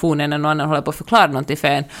upp telefonen när någon annan håller på att förklara någonting för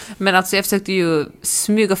en. Men alltså jag försökte ju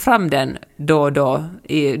smyga fram den då och då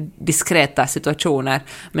i diskreta situationer.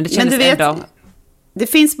 Men det kändes ändå... Det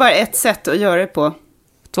finns bara ett sätt att göra det på.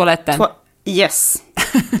 Toaletten. Yes.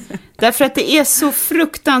 Därför att det är så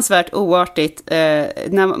fruktansvärt oartigt.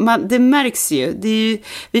 Det märks ju.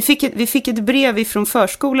 Vi fick ett brev från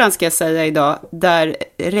förskolan, ska jag säga idag, där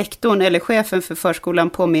rektorn eller chefen för förskolan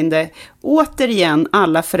påminde återigen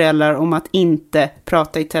alla föräldrar om att inte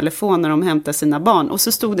prata i telefon när de hämtar sina barn. Och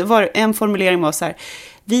så stod det, en formulering var så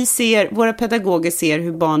här: våra pedagoger ser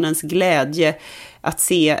hur barnens glädje att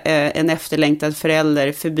se en efterlängtad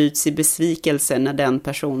förälder förbyts i besvikelse när den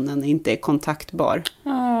personen inte är kontaktbar.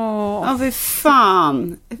 Ja, för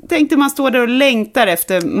fan. Tänkte man står där och längtar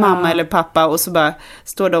efter mamma eller pappa, och så bara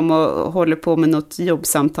står de och håller på med något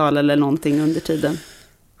jobbsamtal eller någonting under tiden.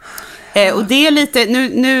 Och det är lite,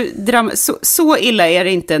 så illa är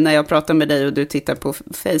det inte när jag pratar med dig och du tittar på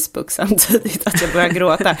Facebook samtidigt att jag börjar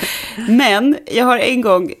gråta. Men jag har en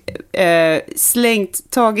gång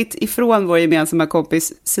tagit ifrån vår gemensamma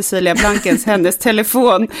kompis Cecilia Blankens hennes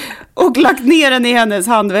telefon och lagt ner den i hennes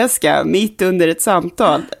handväska mitt under ett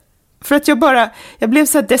samtal. För att jag blev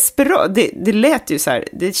så här desperat. Det lät ju så här,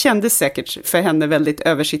 det kändes säkert för henne väldigt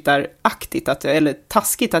översittaraktigt, eller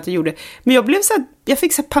taskigt att jag gjorde. Men jag blev så här, jag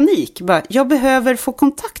fick så här panik. Bara, jag behöver få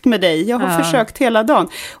kontakt med dig. Jag har försökt hela dagen.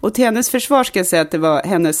 Och till hennes försvar ska jag säga att det var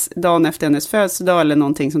hennes dagen efter hennes födelsedag eller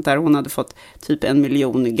någonting sånt där. Hon hade fått typ 1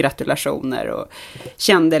 miljon gratulationer och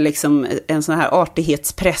kände liksom en sån här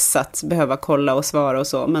artighetspress att behöva kolla och svara och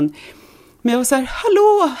så. Men jag var så här,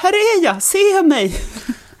 hallå, här är jag, se mig.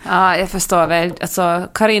 Ja, jag förstår väl. Alltså,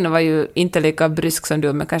 Karin var ju inte lika brysk som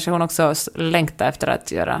du, men kanske hon också längtar efter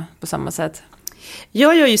att göra på samma sätt.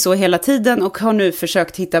 Jag gör ju så hela tiden och har nu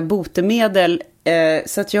försökt hitta botemedel.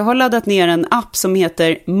 Så att jag har laddat ner en app som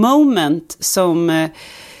heter Moment som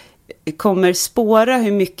kommer spåra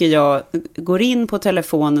hur mycket jag går in på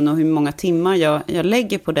telefonen och hur många timmar jag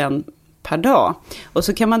lägger på den per dag. Och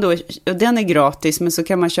så kan man då, och den är gratis, men så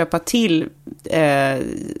kan man köpa till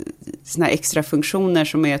såna här extra funktioner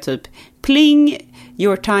som är typ pling,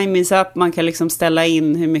 your time is up. Man kan liksom ställa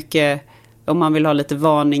in hur mycket, om man vill ha lite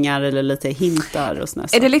varningar eller lite hintar och såna.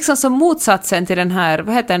 Är det liksom som motsatsen till den här,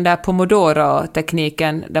 vad heter den där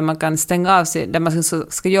Pomodoro-tekniken där man kan stänga av sig, där man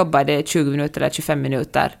ska jobba det 20 minuter eller 25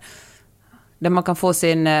 minuter? Där man kan få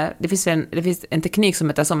sin, det finns en teknik som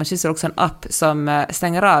heter så, man känner också en app som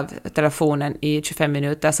stänger av telefonen i 25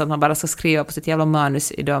 minuter så att man bara ska skriva på sitt jävla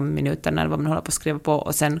manus i de minuterna eller vad man håller på att skriva på,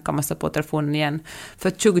 och sen kan man stå på telefonen igen. För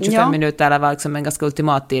 20-25 minuter var liksom en ganska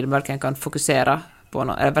ultimat tid, verkligen kan fokusera på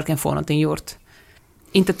eller verkligen få någonting gjort.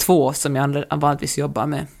 Inte 2 som jag vanligtvis jobbar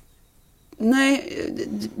med. Nej,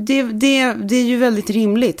 det är ju väldigt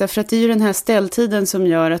rimligt, därför att det är ju den här ställtiden som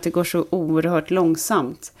gör att det går så oerhört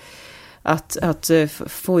långsamt att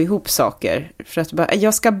få ihop saker. För att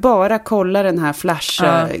jag ska bara kolla den här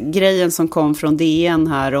flash-grejen som kom från DN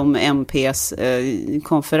här om MPs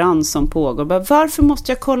konferens som pågår. Varför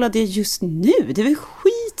måste jag kolla det just nu? Det är väl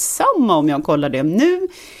skitsamma om jag kollar det nu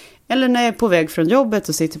eller när jag är på väg från jobbet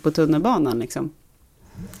och sitter på tunnelbanan liksom.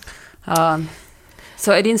 Ja.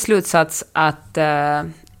 Så är din slutsats att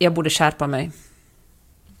jag borde skärpa mig?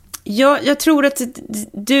 Ja, jag tror att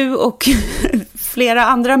du och flera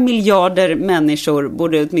andra miljarder människor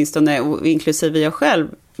borde åtminstone, inklusive jag själv,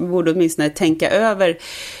 borde åtminstone tänka över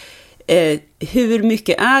hur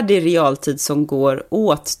mycket är det i realtid som går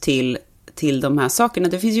åt till de här sakerna.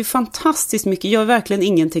 Det finns ju fantastiskt mycket, jag är verkligen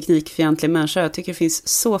ingen teknikfientlig människa, jag tycker det finns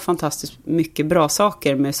så fantastiskt mycket bra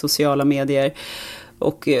saker med sociala medier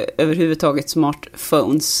och överhuvudtaget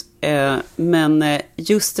smartphones. Men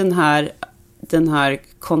just den här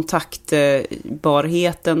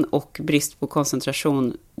kontaktbarheten och brist på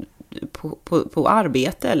koncentration på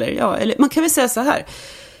arbete eller man kan väl säga så här,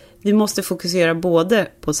 vi måste fokusera både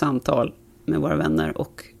på samtal med våra vänner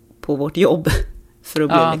och på vårt jobb för att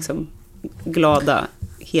bli liksom glada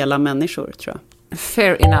hela människor, tror jag.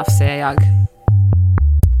 Fair enough, säger jag.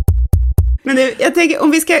 Men jag tänker,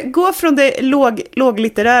 om vi ska gå från det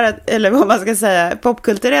låglitterära, eller vad man ska säga,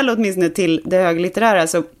 popkulturella åtminstone, till det höglitterära,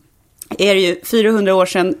 så är det ju 400 år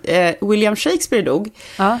sedan William Shakespeare dog.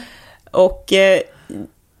 Ja. Och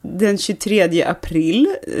den 23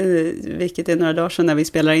 april, vilket är några dagar sedan när vi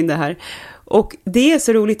spelar in det här. Och det är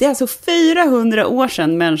så roligt, det är alltså 400 år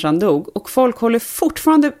sedan människan dog. Och folk håller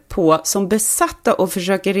fortfarande på som besatta och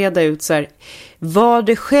försöker reda ut så här, var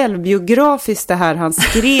det självbiografiskt det här han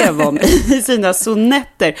skrev om i sina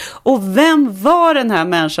sonetter? Och vem var den här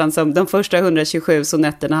människan som de första 127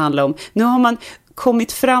 sonetterna handlar om? Nu har man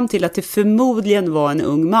kommit fram till att det förmodligen var en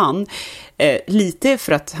ung man. Lite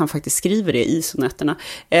för att han faktiskt skriver det i sonetterna.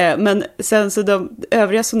 Men sen så de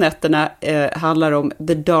övriga sonetterna handlar om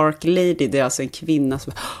The Dark Lady. Det är alltså en kvinna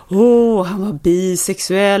som han var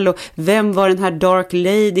bisexuell. Och vem var den här Dark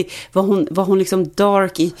Lady? Var hon liksom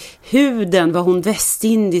dark i huden? Var hon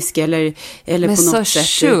västindisk eller men på något sätt?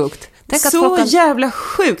 Så sjukt. Så jävla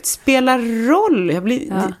sjukt. Spelar roll.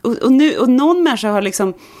 Och någon människa har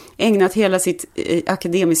liksom ägnat hela sitt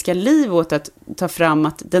akademiska liv åt att ta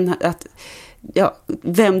fram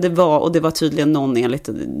vem det var, och det var tydligen någon enligt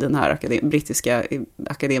den här brittiska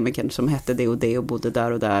akademikern som hette det och bodde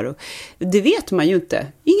där och där. Och det vet man ju inte.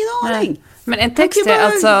 Ingen aning. Nej. Men en text är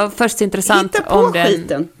alltså först intressant om den.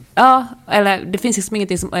 Skiten. Ja, eller det finns liksom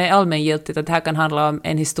ingenting som är allmängiltigt att det här kan handla om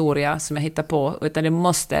en historia som jag hittar på, utan det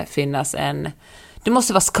måste finnas det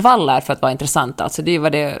måste vara skvaller för att vara intressant. Alltså det är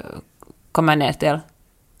vad det kommer ner till.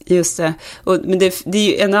 Just det. Men det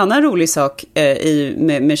är ju en annan rolig sak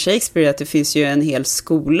med Shakespeare, att det finns ju en hel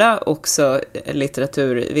skola också,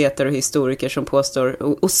 litteraturvetare och historiker som påstår,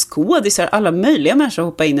 och skådisar, alla möjliga människor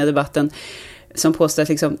hoppar in i debatten, som påstår att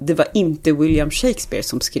liksom, det var inte William Shakespeare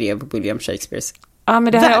som skrev William Shakespeares men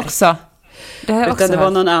det här också. Det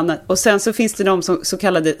var någon annan. Och sen så finns det de som så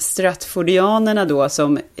kallade Stratfordianerna då,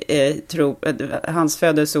 som tror, hans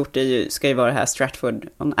födelseort ska ju vara här, Stratford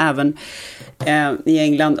on Avon i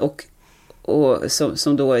England, och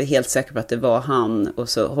som då är helt säker på att det var han, och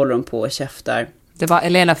så håller de på och käftar. Det var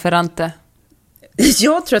Elena Ferrante.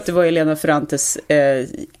 Jag tror att det var Elena Ferrantes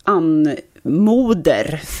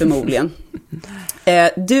moder förmodligen.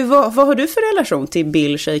 Vad har du för relation till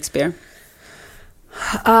Bill Shakespeare?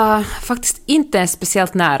 Faktiskt inte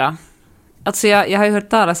speciellt nära. Alltså jag har ju hört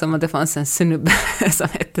talas om att det fanns en snubbe som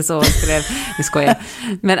hette så och skrev. Nu skojar.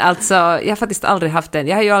 Men alltså, jag har faktiskt aldrig haft den.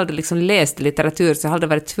 Jag har ju aldrig liksom läst litteratur, så jag har aldrig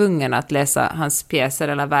varit tvungen att läsa hans pjäser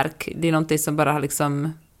eller verk. Det är någonting som bara har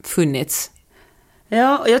liksom funnits.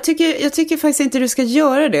 Ja, och jag tycker faktiskt inte du ska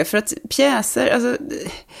göra det, för att pjäser, alltså,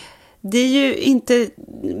 det är ju inte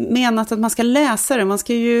menat att man ska läsa det, man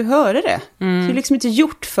ska ju höra det. Det är liksom inte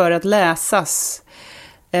gjort för att läsas.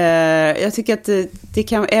 Jag tycker att det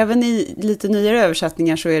kan, även i lite nyare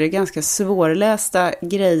översättningar så är det ganska svårlästa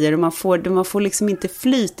grejer, och man får liksom inte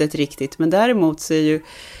flytet riktigt, men däremot så är ju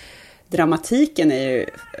dramatiken är ju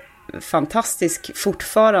fantastisk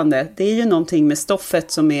fortfarande. Det är ju någonting med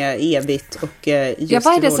stoffet som är evigt, och just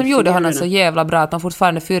vad är det som gjorde honom så jävla bra att man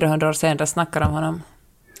fortfarande 400 år senare snackar om honom?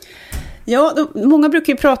 Ja, många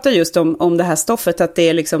brukar ju prata just om det här stoffet, att det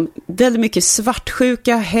är liksom väldigt mycket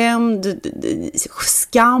svartsjuka, hämnd,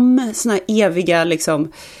 skam, såna eviga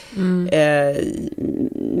liksom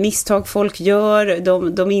misstag folk gör.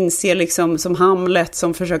 De inser liksom, som Hamlet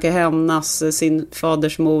som försöker hämnas sin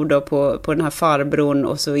faders mord då på den här farbrorn,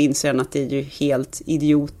 och så inser han att det är ju helt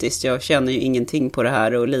idiotiskt. Jag känner ju ingenting på det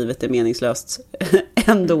här och livet är meningslöst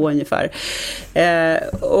ändå ungefär.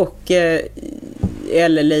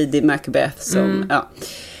 Eller Lady Macbeth som, ja.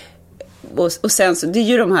 Och sen så, det är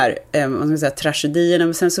ju de här vad ska man säga, tragedierna,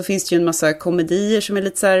 men sen så finns det ju en massa komedier som är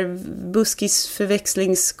lite så här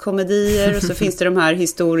buskisförväxlingskomedier, och så finns det de här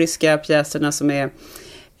historiska pjäserna som är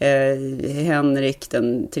Henrik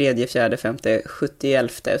den 3, 4, 5, 70,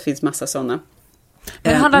 11. Det finns massa sådana.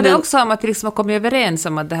 Men handlar det också om att vi liksom har kommit överens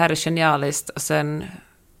om att det här är genialiskt, och sen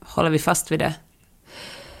håller vi fast vid det?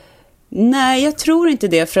 Nej, jag tror inte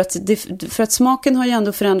det, för att smaken har ju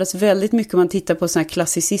ändå förändrats väldigt mycket. Om man tittar på såna här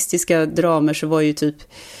klassicistiska dramer, så var ju typ,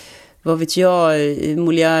 vad vet jag,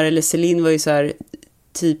 Molière eller Céline var ju så här,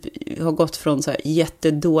 typ har gått från så här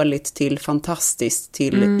jättedåligt till fantastiskt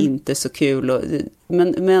till inte så kul.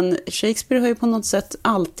 Men Shakespeare har ju på något sätt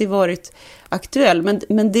alltid varit aktuell.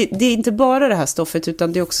 Men det är inte bara det här stoffet,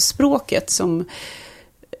 utan det är också språket som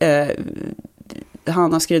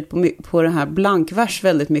han har skrivit på den här blankvers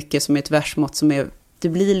väldigt mycket, som är ett versmått som är, det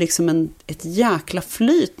blir liksom ett jäkla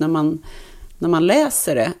flyt när man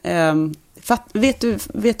läser det.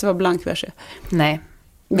 Vet du vad blankvers är? Nej.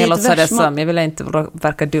 Jag låtsades som, jag vill inte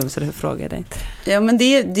verka dum, så det frågar jag dig. Ja, men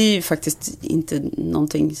det är ju faktiskt inte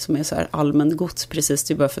någonting som är så här allmän gods precis.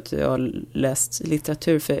 Det är bara för att jag har läst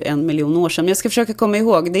litteratur för 1 miljon år sedan. Men jag ska försöka komma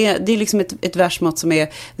ihåg. Det är liksom ett versmått som är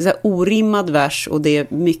så här orimmad vers, och det är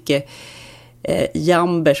mycket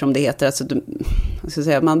jamber som det heter, alltså ska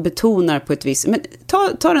säga, man betonar på ett vis. Men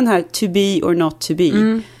ta den här to be or not to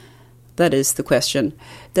be, that is the question.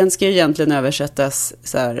 Den ska ju egentligen översättas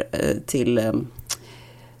så här, till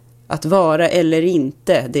att vara eller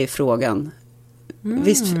inte, det är frågan.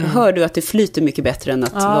 Visst hör du att det flyter mycket bättre än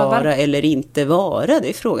att vara eller inte vara, det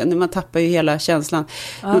är frågan. Man tappar ju hela känslan.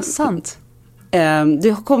 Ja, sant.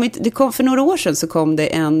 Det kom för några år sedan, så kom det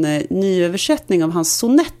en ny översättning av hans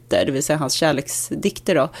sonetter, det vill säga hans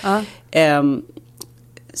kärleksdikter då,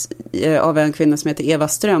 av en kvinna som heter Eva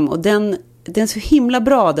Ström, och den är så himla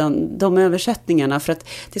bra, de översättningarna, för att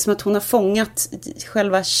det är som att hon har fångat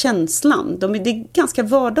själva känslan. Det är ganska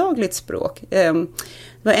vardagligt språk. Det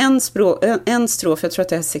var en strof, jag tror att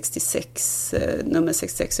det är 66, nummer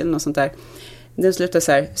 66 eller något sånt där. Den slutar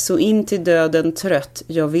så här: så in till döden trött,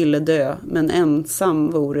 jag ville dö, men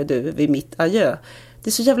ensam vore du vid mitt adjö. Det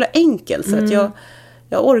är så jävla enkelt, så att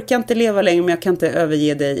jag orkar inte leva längre, men jag kan inte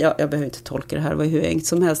överge dig. Jag behöver inte tolka det här, det var hur enkelt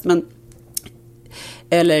som helst, men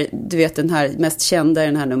eller du vet den här mest kända,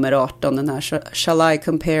 den här nummer 18, den här shall I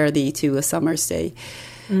compare thee to a summer's day,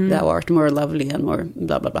 thou art more lovely and more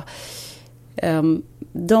bla bla bla.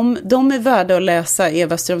 De är värda att läsa,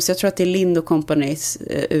 Eva Ström, så jag tror att det är Lind & Companys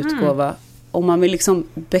utgåva, om man vill liksom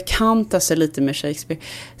bekanta sig lite med Shakespeare.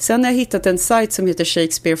 Sen har jag hittat en sajt som heter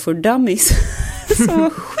Shakespeare for Dummies som var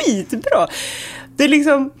skitbra. Det är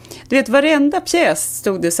liksom, du vet, varenda pjäs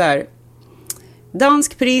stod det så här: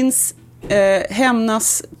 dansk prins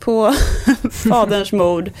hämnas på faderns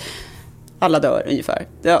mord, alla dör ungefär.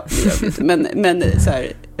 Ja, det gör vi inte. Men så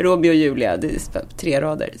här, Romeo och Julia, det är 3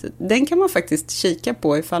 rader. Så den kan man faktiskt kika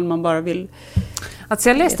på ifall man bara vill. Alltså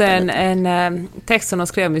jag läste en text som de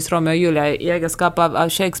skrev om just Romeo och Julia i egenskap av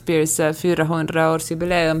Shakespeares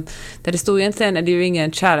 400-årsjubileum. Där det stod egentligen, det är ju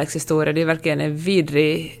ingen kärlekshistoria, det är verkligen en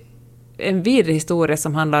vidrig historia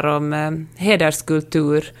som handlar om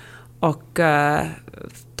hederskultur och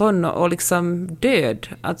och liksom död.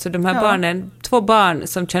 Alltså de här barnen, 2 barn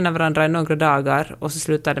som känner varandra i några dagar och så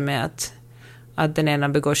slutar det med att den ena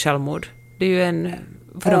begår självmord. Det är ju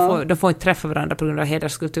för de får inte träffa varandra på grund av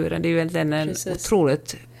hederskulturen. Det är ju egentligen en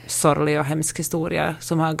otroligt sorglig och hemsk historia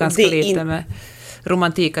som har ganska lite med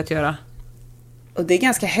romantik att göra. Och det är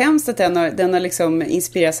ganska hemskt att den har liksom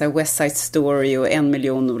inspirerats av West Side Story och 1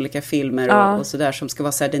 miljon olika filmer och sådär som ska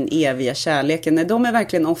vara så här den eviga kärleken. Nej, de är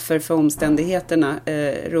verkligen offer för omständigheterna,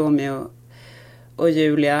 Romeo och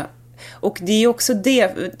Julia. Och det är också det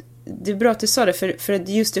är bra att du sa det, för att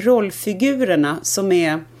just rollfigurerna som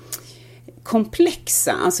är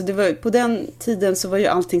komplexa. Alltså det var, på den tiden så var ju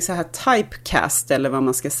allting så här typecast eller vad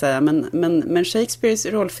man ska säga. Men Shakespeares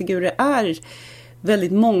rollfigurer är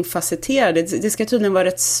väldigt mångfacetterade. Det ska tydligen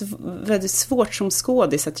vara väldigt svårt som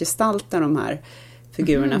skådis att gestalta de här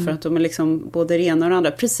figurerna för att de är liksom både det ena och det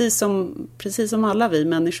andra. Precis som alla vi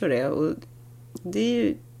människor är. Och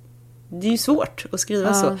det är ju svårt att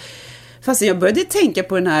skriva så. Fast jag började tänka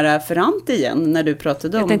på den här Ferrante igen när du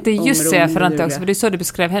pratade om. Jag tänkte just säga Ferrante också, för det är så du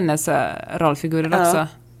beskrev hennes rollfigurer också.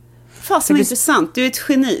 Fast vad intressant, du är ett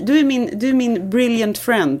geni. Du är min brilliant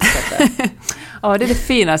friend. Ja, det är det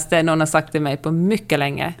finaste någon har sagt till mig på mycket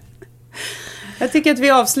länge. Jag tycker att vi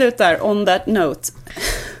avslutar on that note.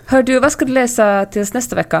 Hör du, vad ska du läsa tills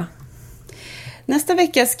nästa vecka? Nästa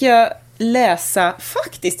vecka ska jag läsa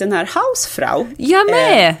faktiskt den här Hausfrau. Jag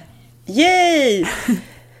med! Yay!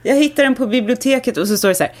 Jag hittar den på biblioteket och så står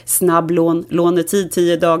det så här: snabblån, lånetid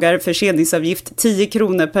 10 dagar, förseningsavgift 10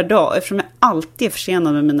 kronor per dag. Eftersom jag alltid är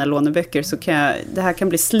försenad med mina låneböcker så det här kan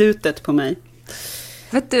bli slutet på mig.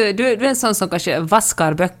 Vet du är en sån som kanske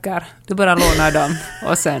vaskar böcker. Du bara lånar dem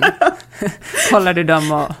och sen håller du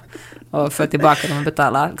dem och för tillbaka dem och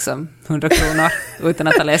betalar liksom 100 kronor utan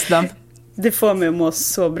att ha läst dem. Det får mig att må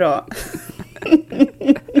så bra.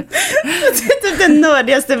 Det är den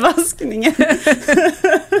nördigaste vaskningen.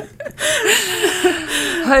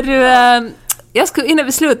 Hörru, innan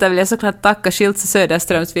vi slutar vill jag såklart tacka Schiltz och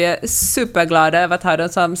Söderströms. Vi är superglada över att ha dem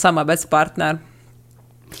som samarbetspartner.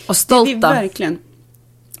 Och stolta. Det är vi verkligen.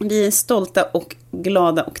 Vi är stolta och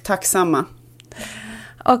glada och tacksamma.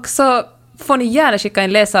 Och så får ni gärna skicka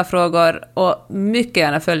in läsarfrågor och mycket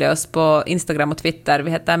gärna följa oss på Instagram och Twitter.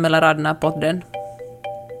 Vi heter Mellan raderna podden.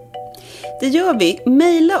 Det gör vi.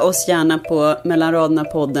 Maila oss gärna på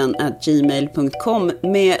mellanraderna-podden@gmail.com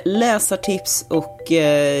med läsartips och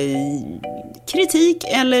kritik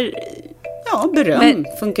eller beröm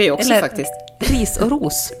funkar ju också faktiskt. Ris och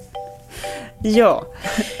ros. Ja.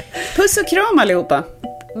 Puss och kram allihopa.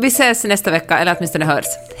 Vi ses nästa vecka, eller åtminstone hörs.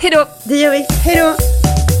 Hej då! Det gör vi. Hej då!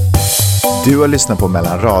 Du har lyssnat på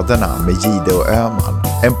Mellan raderna med Gide och Öman.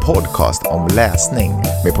 En podcast om läsning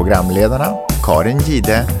med programledarna Karin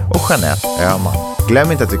Gide och Jeanette Öman.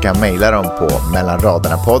 Glöm inte att du kan mejla dem på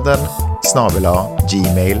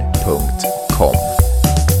mellanraderna-podden@gmail.com.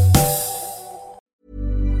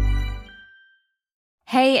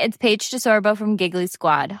 Hey, it's Paige DeSorbo from Giggly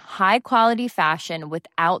Squad. High quality fashion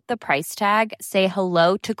without the price tag. Say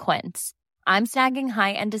hello to Quince. I'm snagging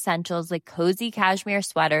high-end essentials like cozy cashmere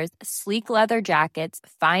sweaters, sleek leather jackets,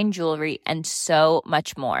 fine jewelry, and so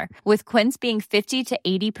much more. With Quince being 50 to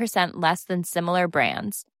 80% less than similar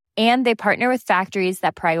brands. And they partner with factories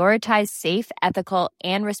that prioritize safe, ethical,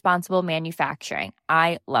 and responsible manufacturing.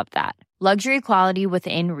 I love that. Luxury quality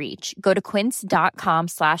within reach. Go to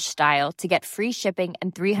quince.com/style to get free shipping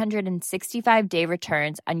and 365-day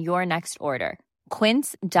returns on your next order.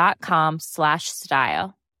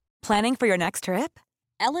 Quince.com/style. Planning for your next trip?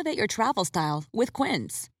 Elevate your travel style with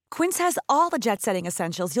Quince. Quince has all the jet-setting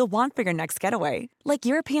essentials you'll want for your next getaway, like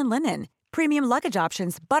European linen, premium luggage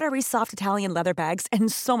options, buttery soft Italian leather bags,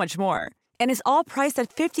 and so much more. And is all priced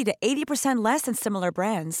at 50 to 80% less than similar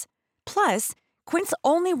brands. Plus, Quince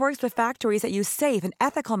only works with factories that use safe and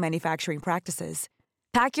ethical manufacturing practices.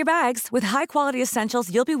 Pack your bags with high-quality essentials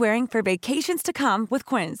you'll be wearing for vacations to come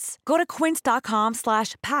with Quince. Go to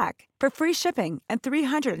quince.com/pack for free shipping and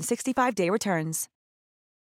 365-day returns.